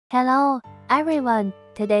Hello, everyone.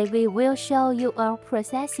 Today we will show you our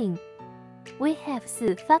processing. We have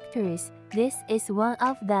 4 factories. This is one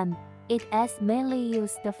of them. It is mainly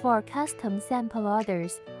used for custom sample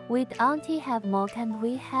orders. We don't have mock and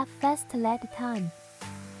we have fast lead time.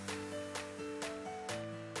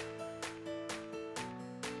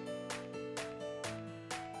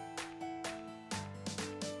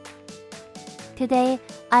 Today,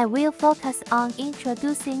 I will focus on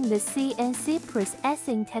introducing the CNC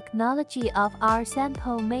processing technology of our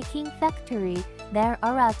sample-making factory. There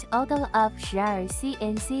are a total of 12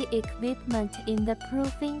 CNC equipment in the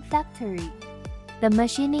proofing factory. The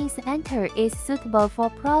machining center is suitable for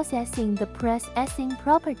processing the processing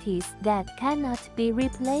properties that cannot be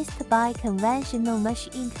replaced by conventional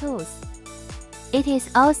machine tools. It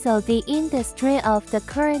is also the industry of the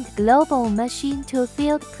current global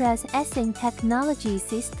machine-to-field processing technology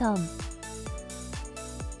system.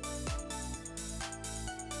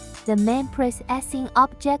 The main processing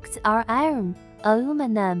objects are iron,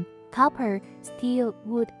 aluminum, copper, steel,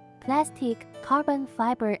 wood, plastic, carbon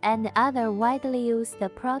fiber, and other widely used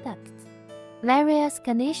products. Various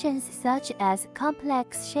conditions such as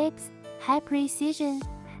complex shapes, high precision,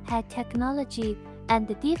 high technology, and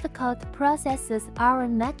difficult processes are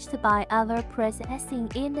matched by other processing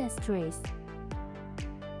industries.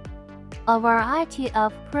 A variety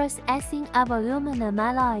of processing of aluminum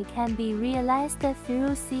alloy can be realized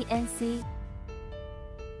through CNC.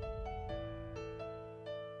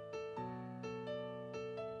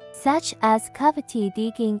 Such as cavity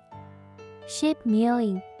digging, ship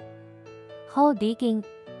milling, hole digging,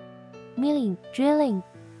 milling, drilling,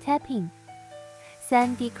 tapping,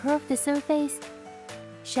 sandy curved surface,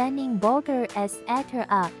 shining border,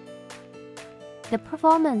 etc. The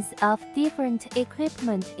performance of different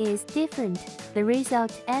equipment is different. The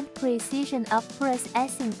result and precision of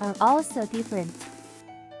processing are also different.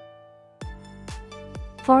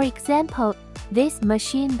 For example, this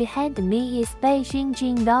machine behind me is Beijing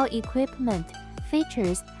Jingdao equipment,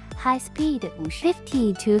 features high speed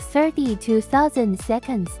 50 to 32,000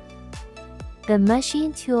 seconds. The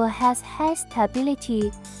machine tool has high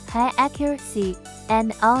stability, high accuracy,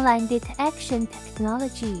 and online detection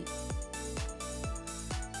technology.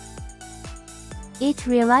 It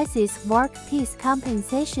realizes workpiece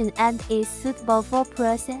compensation and is suitable for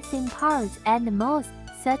processing parts and molds,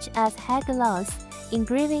 such as head loss,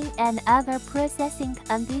 engraving, and other processing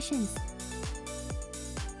conditions.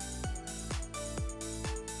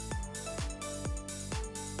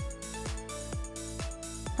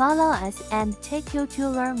 Follow us and take you to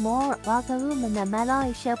learn more about aluminum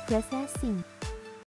alloy shell processing.